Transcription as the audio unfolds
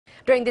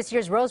During this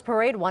year's Rose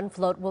Parade, one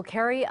float will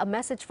carry a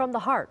message from the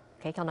heart.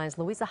 KCAL9's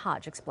Louisa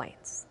Hodge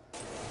explains.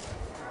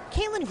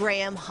 Kaelyn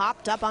Graham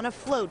hopped up on a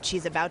float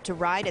she's about to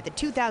ride at the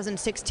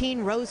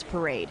 2016 Rose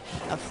Parade,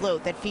 a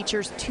float that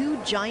features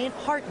two giant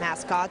heart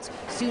mascots,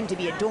 soon to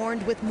be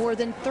adorned with more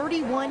than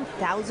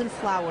 31,000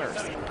 flowers.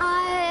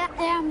 I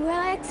am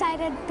really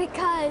excited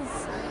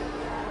because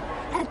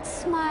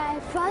it's my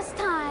first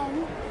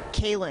time.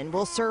 Kaelyn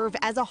will serve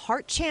as a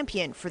heart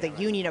champion for the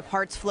Union of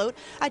Hearts float,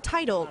 a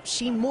title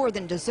she more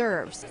than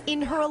deserves.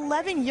 In her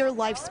 11-year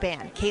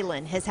lifespan,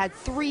 Kaelyn has had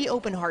 3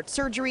 open heart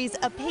surgeries,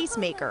 a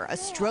pacemaker, a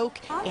stroke,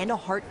 and a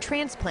heart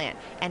transplant,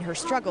 and her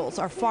struggles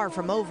are far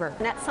from over.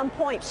 And at some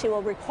point, she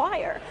will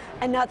require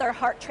another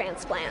heart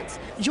transplant.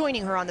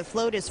 Joining her on the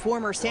float is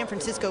former San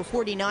Francisco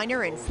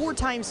 49er and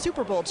 4-time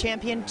Super Bowl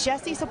champion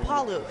Jesse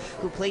Sapalu,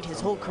 who played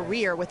his whole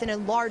career with an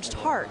enlarged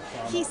heart.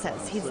 He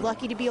says he's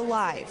lucky to be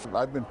alive.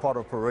 I've been part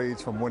of parades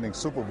from winning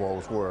Super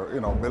Bowls where,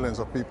 millions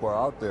of people are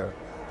out there.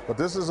 But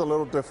this is a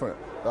little different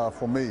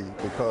for me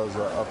because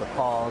of the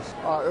cause.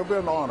 It'll be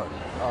an honor.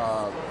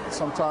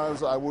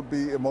 Sometimes I would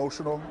be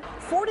emotional.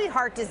 40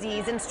 heart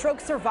disease and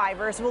stroke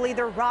survivors will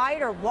either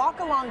ride or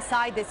walk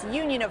alongside this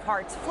Union of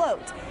Hearts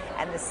float.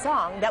 And the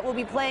song that will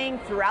be playing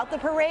throughout the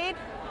parade,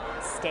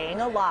 Staying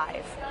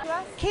Alive.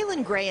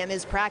 Kaelyn Graham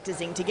is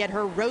practicing to get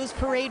her Rose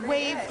Parade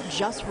wave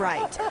just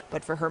right.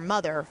 But for her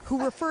mother,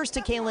 who refers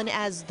to Kaelyn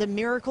as the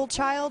miracle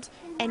child,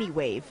 any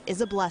wave is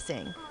a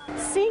blessing.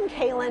 Seeing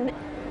Kaelyn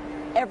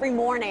every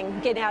morning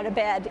get out of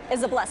bed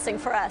is a blessing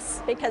for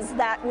us, because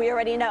that we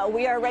already know.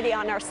 We are already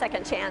on our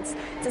second chance.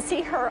 To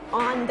see her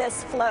on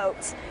this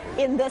float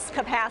in this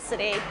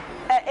capacity,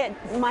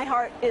 my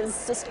heart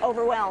is just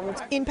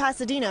overwhelmed. In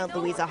Pasadena,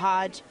 Louisa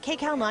Hodge,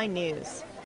 KCAL9 News.